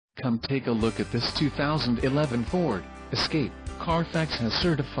Come take a look at this 2011 Ford Escape. Carfax has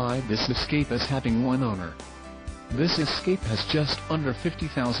certified this Escape as having one owner. This Escape has just under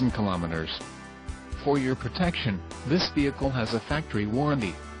 50,000 kilometers. For your protection, this vehicle has a factory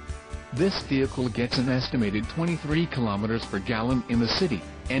warranty. This vehicle gets an estimated 23 kilometers per gallon in the city,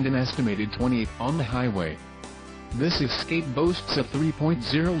 and an estimated 28 on the highway. This Escape boasts a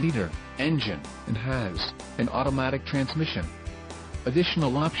 3.0-liter engine, and has an automatic transmission.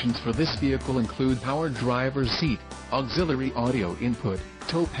 Additional options for this vehicle include power driver's seat, auxiliary audio input,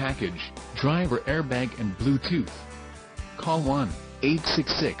 tow package, driver airbag and Bluetooth. Call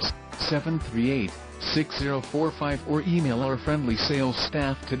 1-866-738-6045 or email our friendly sales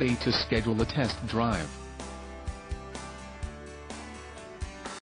staff today to schedule a test drive.